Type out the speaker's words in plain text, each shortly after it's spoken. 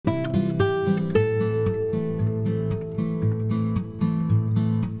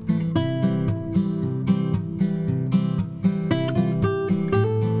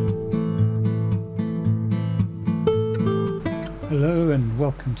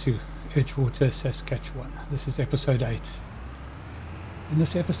welcome to Edgewater Saskatchewan. This is episode 8. In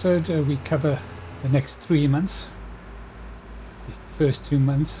this episode we cover the next 3 months. The first 2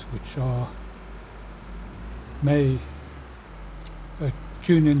 months, which are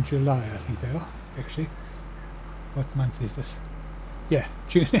June and July, I think they are actually. What month is this? Yeah,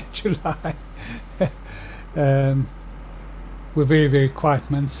 June and July. Were very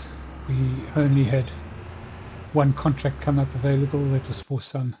quiet months. We only had one contract come up available. That was for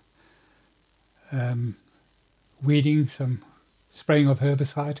some weeding, some spraying of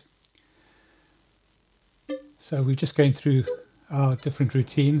herbicide. So we're just going through our different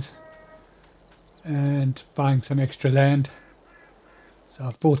routines and buying some extra land. So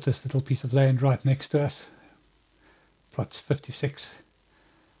I've bought this little piece of land right next to us, plots 56,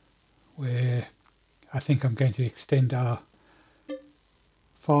 where I think I'm going to extend our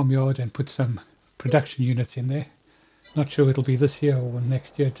farmyard and put some production units in there. Not sure it'll be this year or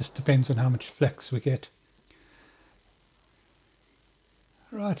next year, it just depends on how much flex we get.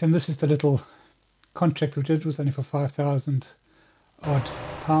 Right, and this is the little contract we did. It was only for 5,000 odd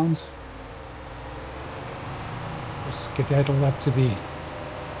pounds. Just skedaddle up to the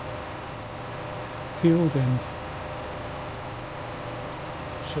field and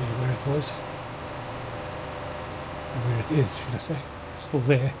show you where it was, or where it is, should I say. It's still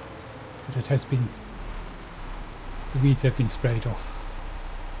there, but it has been, the weeds have been sprayed off.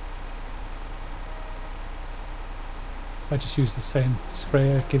 So I just use the same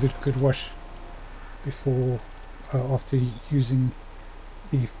sprayer, give it a good wash before, after using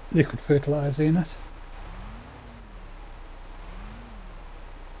the liquid fertilizer in it.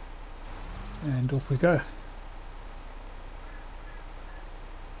 And off we go.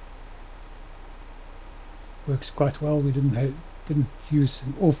 Works quite well. We didn't use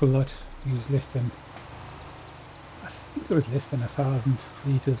an awful lot. Used less than, I think it was less than 1,000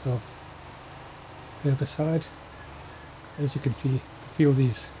 litres of herbicide. As you can see, the field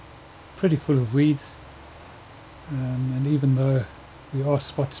is pretty full of weeds, and even though we are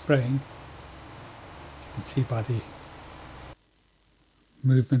spot spraying, you can see by the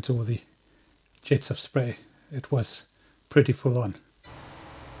movement or the jets of spray, it was pretty full on.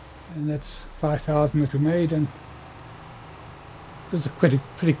 And that's 5,000 that we made, and it was a pretty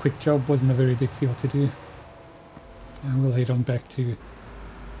quick job. Wasn't a very big field to do. And we'll head on back to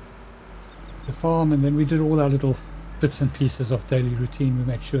the farm, and then we did all our little bits and pieces of daily routine. We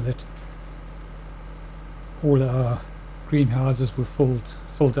made sure that all our greenhouses were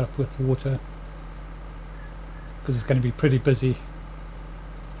filled up with water, because it's going to be pretty busy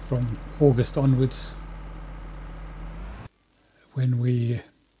from August onwards when we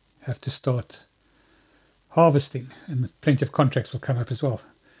have to start harvesting, and plenty of contracts will come up as well.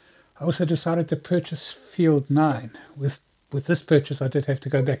 I also decided to purchase field 9. With this purchase I did have to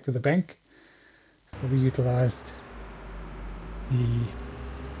go back to the bank, so we utilized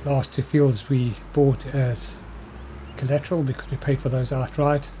the last 2 fields we bought as collateral because we paid for those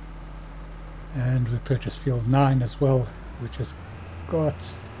outright, and we purchased field 9 as well, which has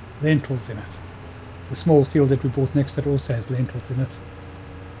got lentils in it. The small field that we bought next to it also has lentils in it,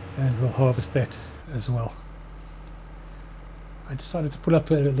 and we'll harvest that as well. I decided to put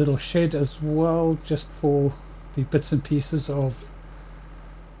up a little shed as well, just for the bits and pieces of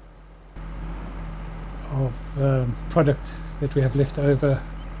product that we have left over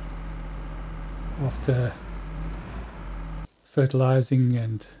after fertilizing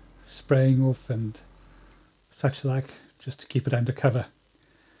and spraying off and such like, just to keep it under cover.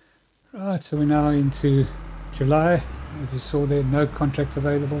 Right, so we're now into July. As you saw there, no contracts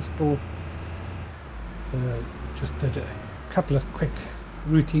available still. So just did a couple of quick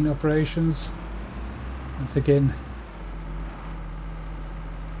routine operations. Once again,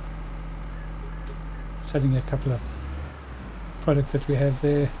 selling a couple of products that we have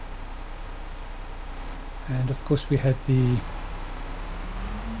there. And of course we had the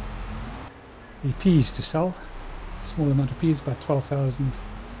peas to sell. Small amount of peas, about 12,000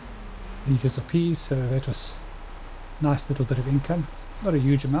 litres of peas, so that was a nice little bit of income. Not a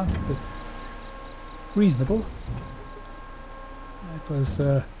huge amount, but reasonable. It was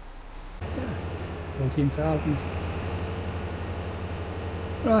 14,000.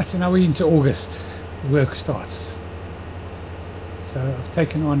 Right, so now we're into August. The work starts. So I've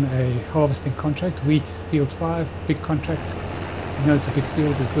taken on a harvesting contract, wheat field 5, big contract. I know it's a big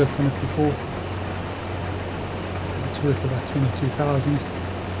field, we've worked on it before. It's worth about 22,000. So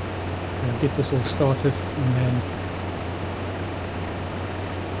I'll get this all started, and then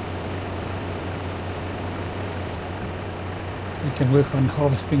we can work on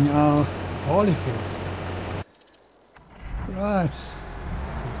harvesting our barley field. Right,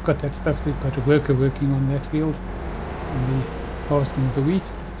 we've got that stuff. We've got a worker working on that field, on the harvesting of the wheat.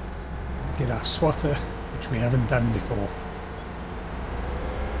 We'll get our swather, which we haven't done before.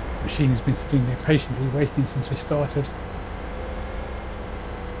 The machine has been sitting there patiently waiting since we started.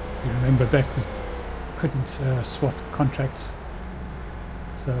 If you remember back, we couldn't swath contracts,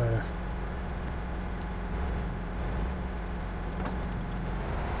 so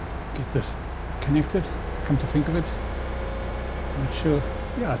get this connected. Come to think of it, I'm not sure.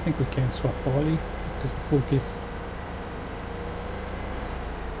 Yeah, I think we can swath barley because it will give,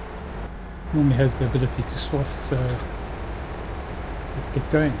 normally has the ability to swath, so let's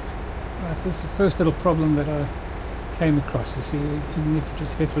get going. Right, so this is the first little problem that I came across. You see, even if you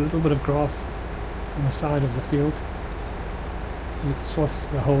just hit a little bit of grass on the side of the field, it swaths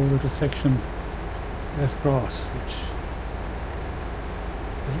the whole little section as grass, which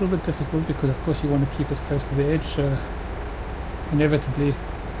is a little bit difficult because of course you want to keep as close to the edge, so inevitably it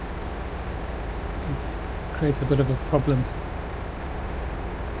creates a bit of a problem.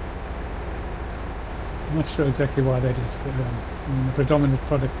 So I'm not sure exactly why that is. I mean, the predominant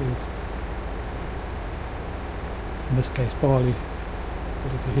product is, in this case, barley,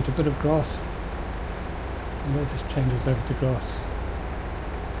 but if you hit a bit of grass, it just changes over to grass.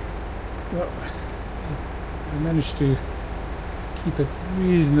 Well, I managed to keep it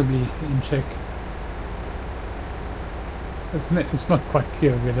reasonably in check. So it's not quite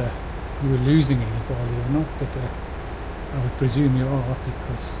clear whether you were losing any barley or not, but I would presume you are,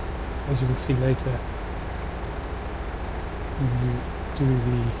 because as you will see later, when you do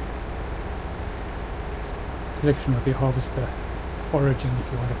the collection with the harvester, foraging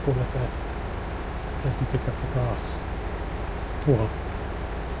if you want to call it that, it doesn't pick up the grass. Well,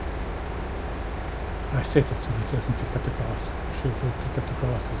 I set it so that it doesn't pick up the grass. I'm sure it will pick up the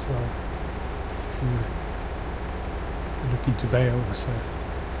grass as well if you're looking to bale or so.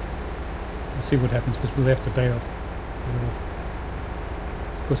 We'll see what happens, because we'll have to bale. We'll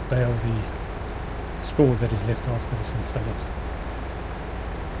of course bale the straw that is left after this and sell it.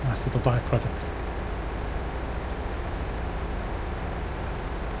 Nice little byproduct.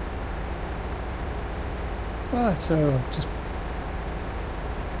 Right, so I'll just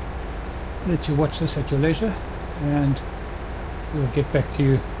let you watch this at your leisure, and we'll get back to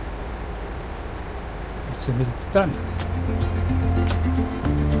you as soon as it's done.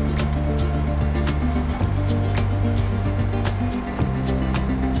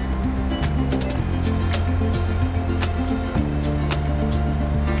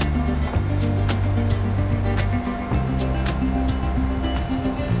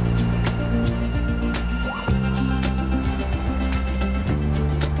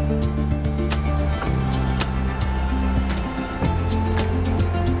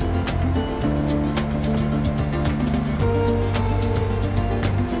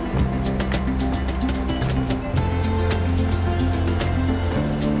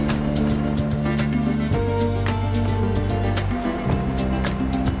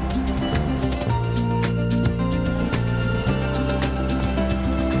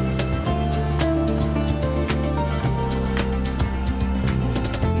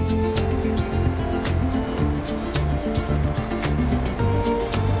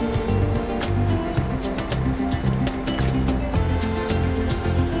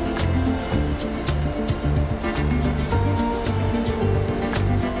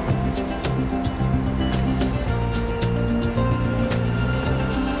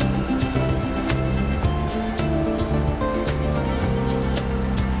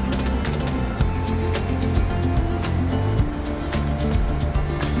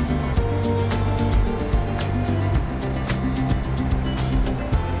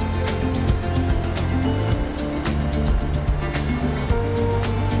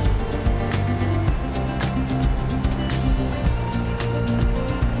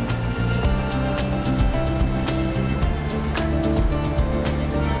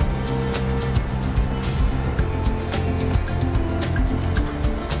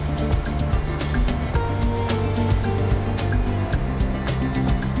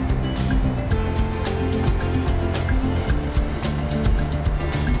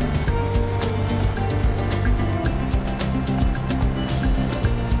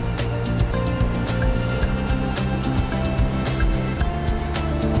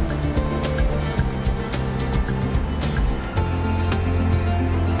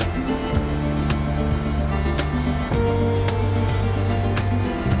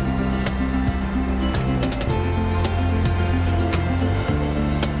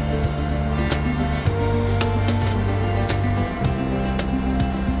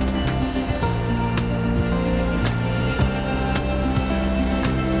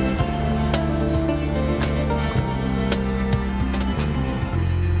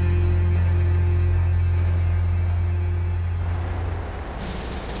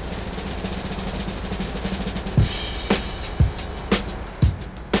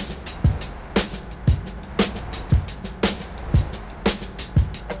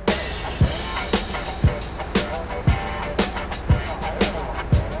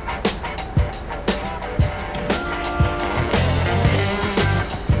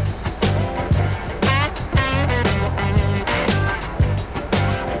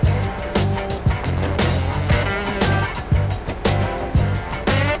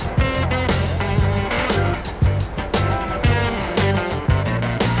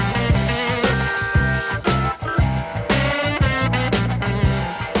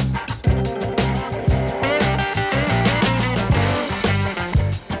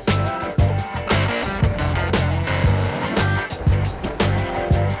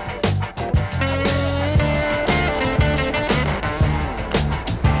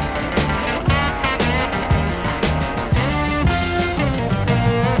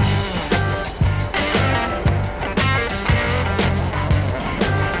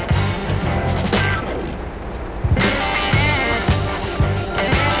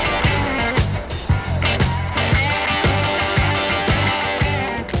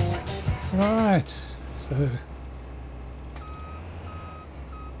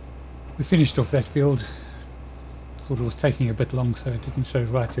 we finished off that field. Thought it was taking a bit long, so it didn't show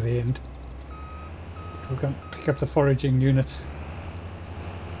right to the end. But we'll go and pick up the foraging unit,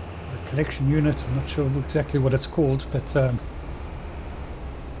 the collection unit. I'm not sure exactly what it's called, but so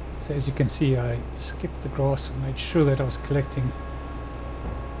as you can see, I skipped the grass and made sure that I was collecting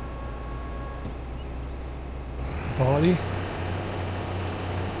the barley.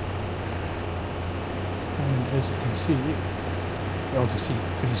 And as you can see, well, to see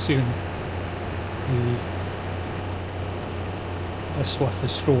pretty soon, the swath of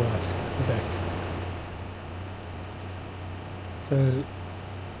straw out the back. So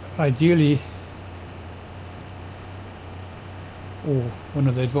ideally, or one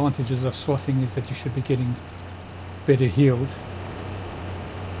of the advantages of swathing is that you should be getting better yield,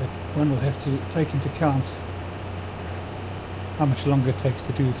 but one will have to take into account how much longer it takes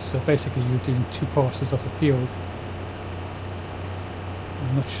to do. So basically you're doing 2 passes of the field.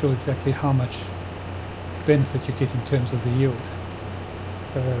 I'm not sure exactly how much benefit you get in terms of the yield.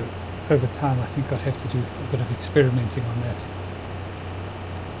 So over time I think I'd have to do a bit of experimenting on that.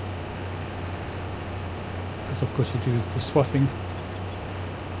 Because of course you do the swathing,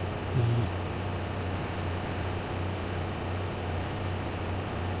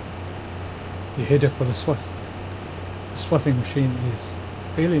 the header for the swathing machine is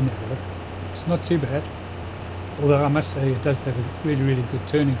fairly narrow. It's not too bad, although I must say it does have a really good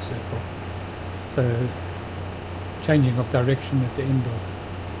turning circle, so changing of direction at the end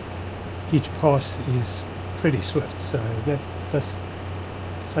of each pass is pretty swift, so that does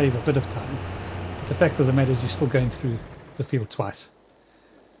save a bit of time. But the fact of the matter is you're still going through the field twice.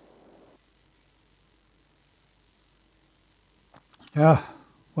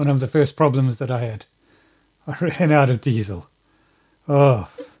 One of the first problems that I had, I ran out of diesel. Oh,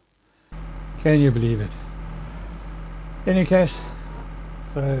 can you believe it? In any case,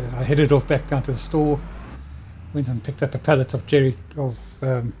 so I headed off back down to the store, went and picked up a pallet of jerry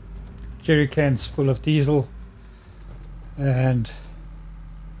cans full of diesel, and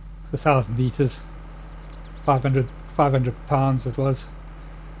 1,000 litres, 500 pounds it was.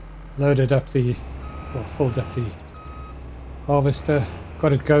 Loaded up filled up the harvester,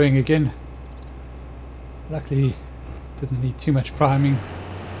 got it going again. Luckily didn't need too much priming,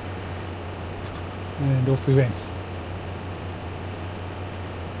 and off we went.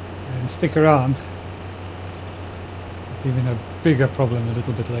 And stick around, there's even a bigger problem a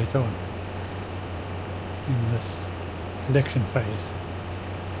little bit later on in this collection phase.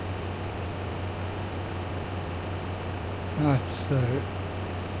 Right, so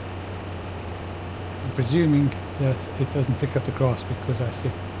I'm presuming that it doesn't pick up the grass because I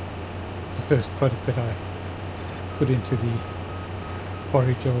set the first product that I put into the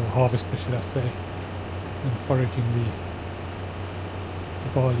forage, or harvester should I say, when foraging the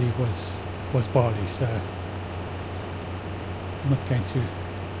barley was barley, so I'm not going to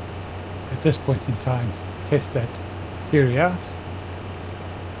at this point in time test that theory out,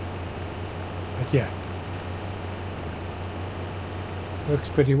 but yeah, works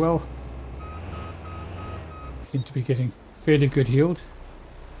pretty well. Seem to be getting fairly good yield.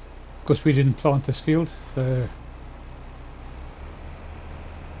 Of course we didn't plant this field, so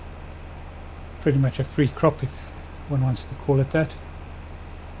pretty much a free crop if one wants to call it that.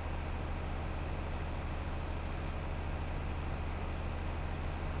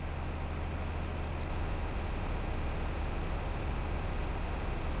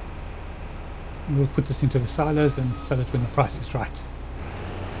 We'll put this into the silos and sell it when the price is right,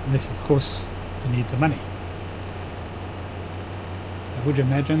 unless of course we need the money. I would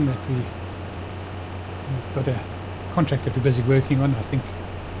imagine that we've got a contract that we're busy working on. I think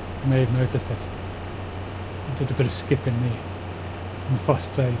you may have noticed that I did a bit of skip in the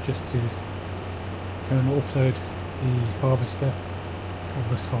fast play just to go and offload the harvester, or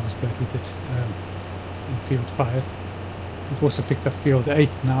this harvester that we did in field 5. We've also picked up field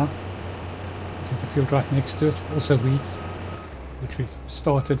 8 now, which is the field right next to it, also wheat, which we've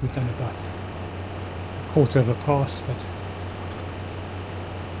started. We've done about a quarter of a pass, but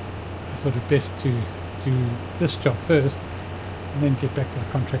I thought it best to do this job first and then get back to the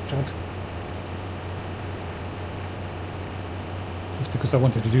contract job, just because I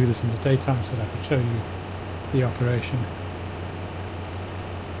wanted to do this in the daytime so that I could show you the operation.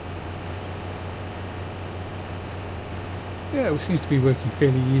 Yeah, it seems to be working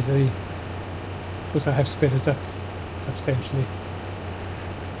fairly easily. Of course I have sped it up substantially.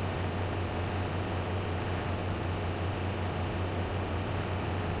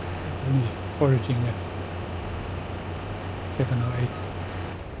 It's only foraging at 7 or 8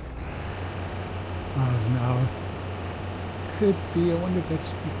 miles an hour. could be. I wonder if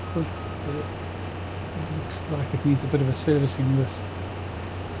that's because it looks like it needs a bit of a servicing, this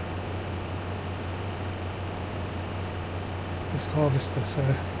harvester, so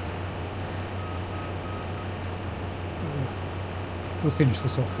we'll finish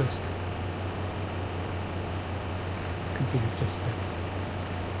this off first. Could be just that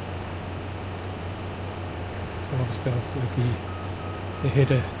this harvester with the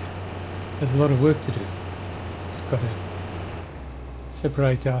header has a lot of work to do. It's got to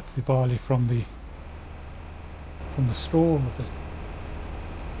separate out the barley from the straw, or the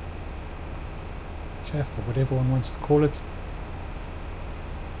chaff, or whatever one wants to call it.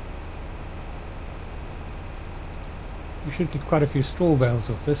 We should get quite a few straw bales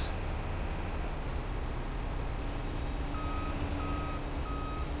off this.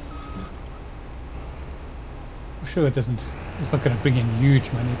 I'm sure it's not going to bring in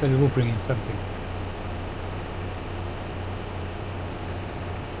huge money, but it will bring in something.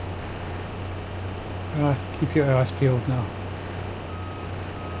 Right, keep your eyes peeled now.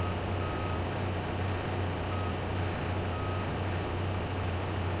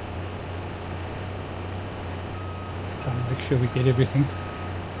 Trying to make sure we get everything.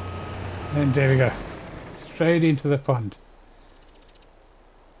 And there we go. Straight into the pond.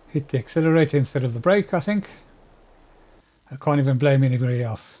 Hit the accelerator instead of the brake, I think. I can't even blame anybody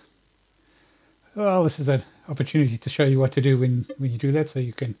else. Well, this is an opportunity to show you what to do when you do that, so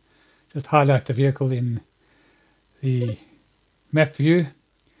you can just highlight the vehicle in the map view,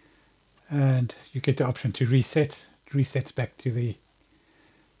 and you get the option to reset. It resets back to the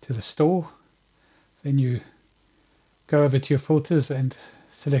store. Then you go over to your filters and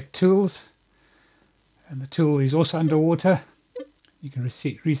select tools, and the tool is also underwater. You can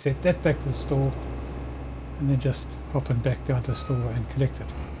reset that back to the store, and then just hop on back down to the store and collect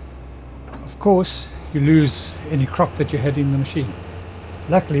it. Of course, you lose any crop that you had in the machine.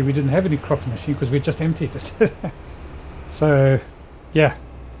 Luckily, we didn't have any crop in the machine because we just emptied it. So, yeah.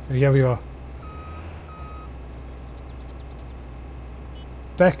 So here we are.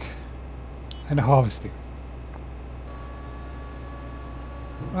 Back and harvesting.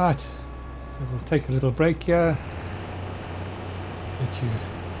 Right. So we'll take a little break here. Let you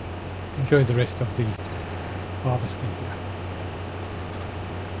enjoy the rest of the harvesting here.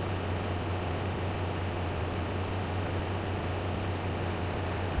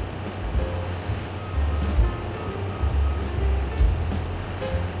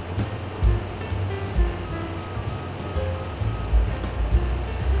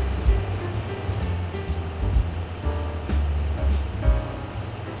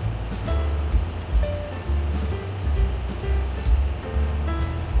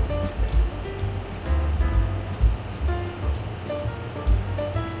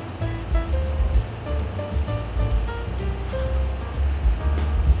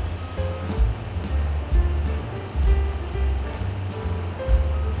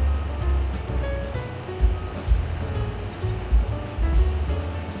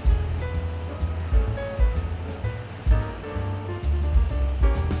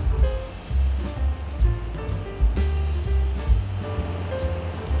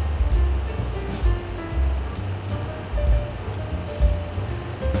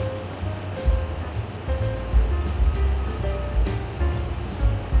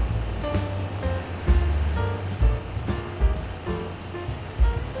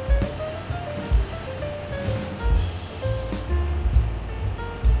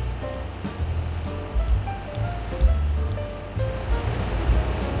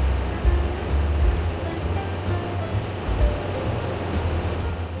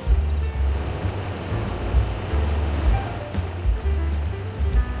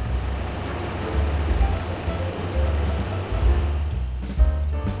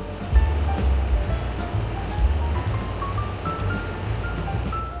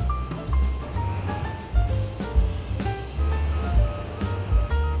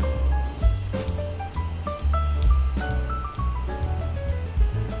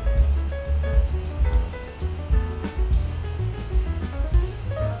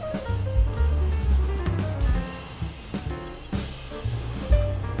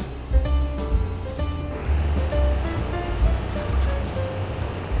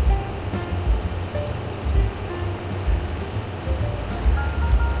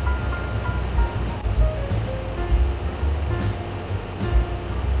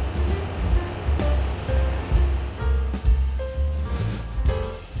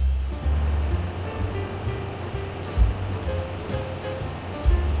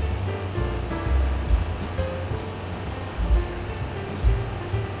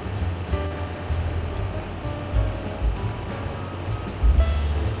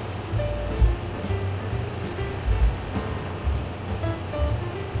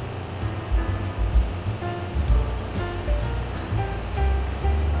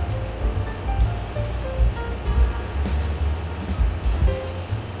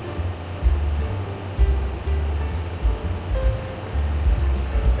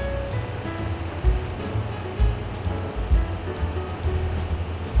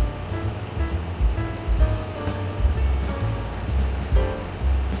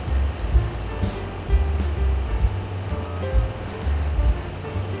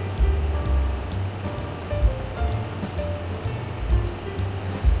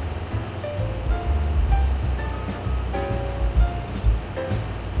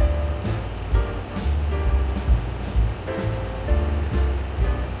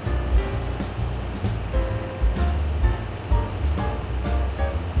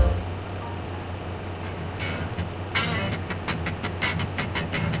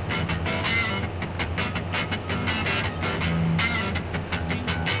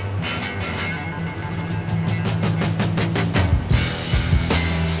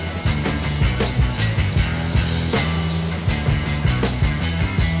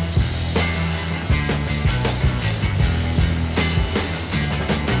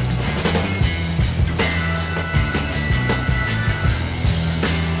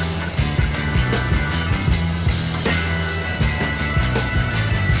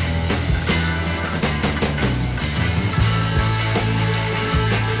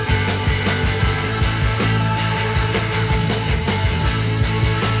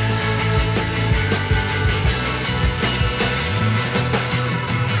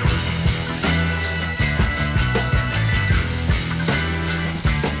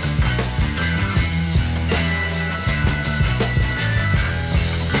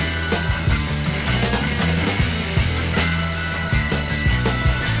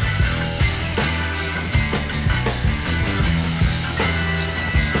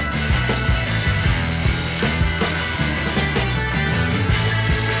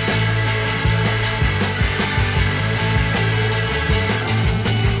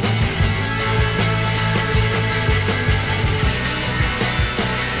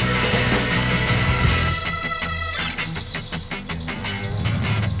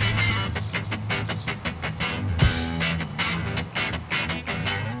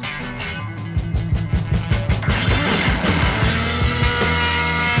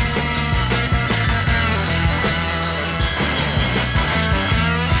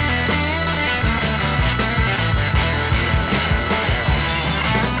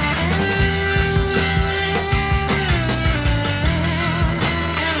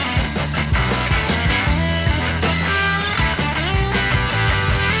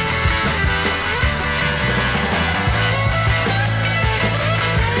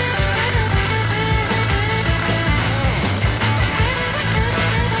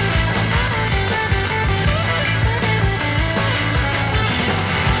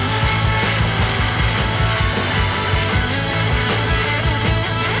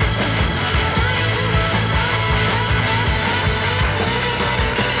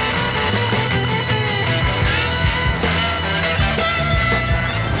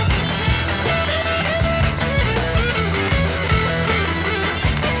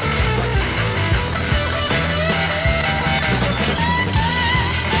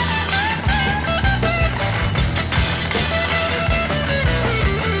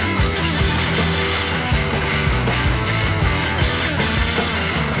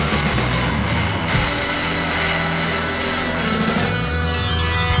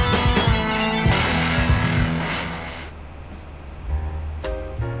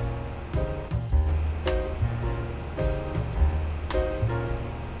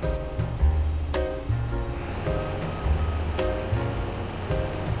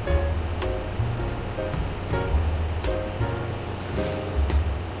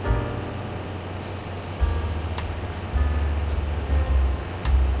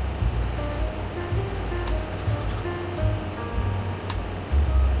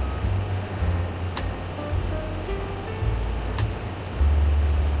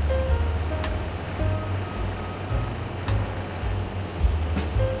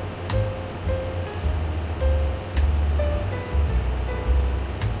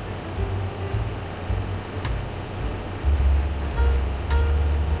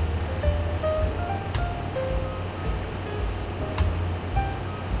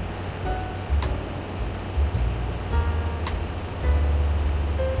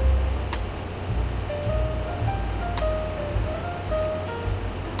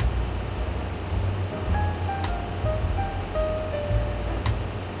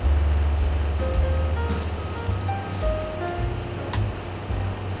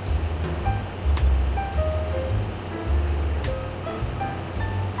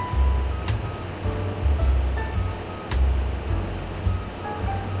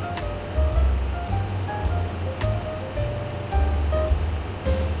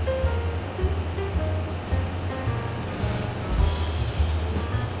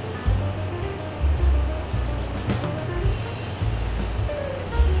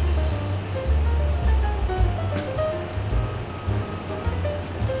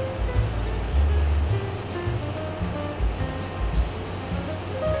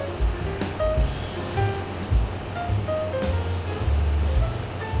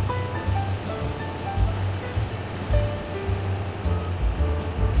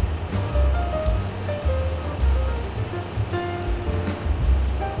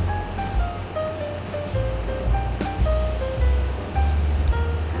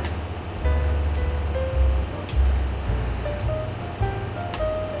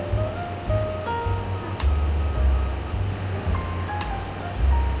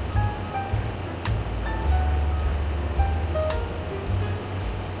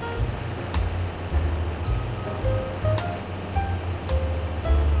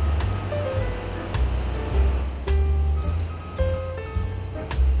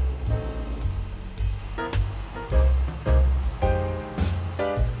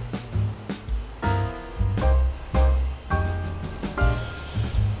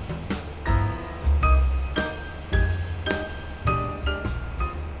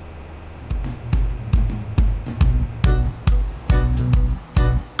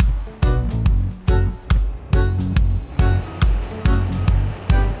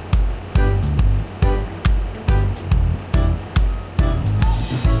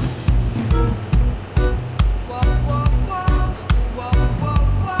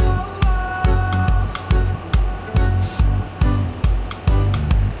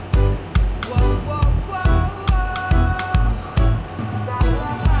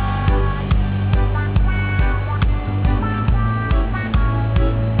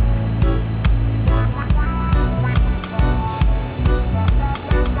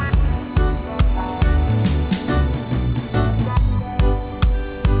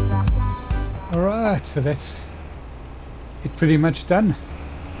 so that's it, pretty much done.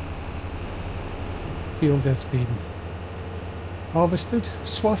 Field has been harvested,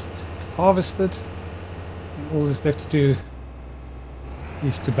 swathed, harvested, and all that's left to do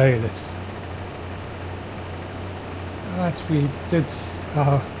is to bale it. Right, we did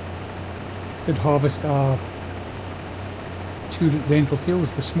harvest our 2 lentil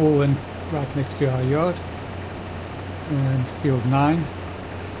fields, the small one right next to our yard, and field 9.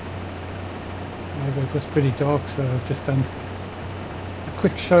 However, it was pretty dark, so I've just done a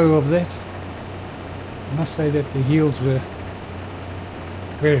quick show of that. I must say that the yields were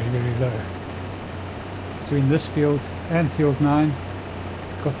very, very low. Between this field and field 9,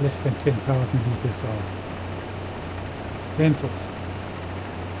 got less than 10,000 litres of lentils.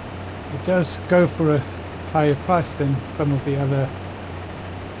 It does go for a higher price than some of the other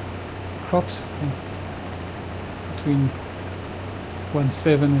crops. I think between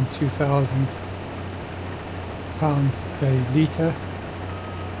 1,700 and 2,000 pounds a litre,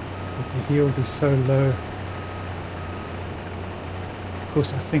 but the yield is so low. Of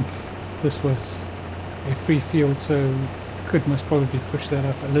course, I think this was a free field, so could most probably push that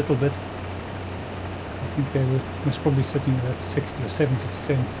up a little bit. I think they were most probably sitting at 60 or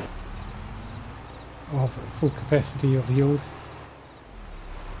 70% of full capacity of yield.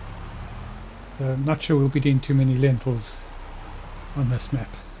 So I'm not sure we'll be doing too many lentils on this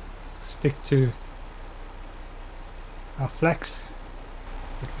map. Stick to our flax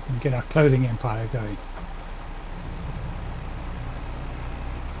so that we can get our clothing empire going.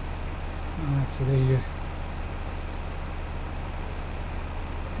 Alright, so there you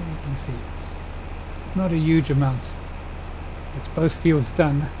can see it's not a huge amount. It's both fields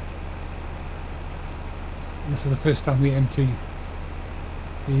done. This is the first time we're emptying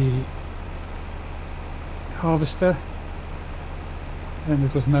the harvester, and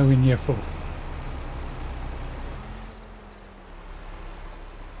it was nowhere near full.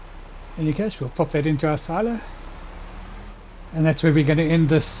 In any case, we'll pop that into our silo, and that's where we're going to end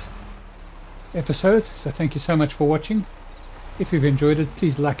this episode. So thank you so much for watching. If you've enjoyed it,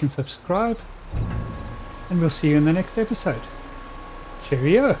 please like and subscribe, and we'll see you in the next episode.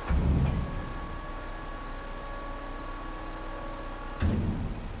 Cheerio!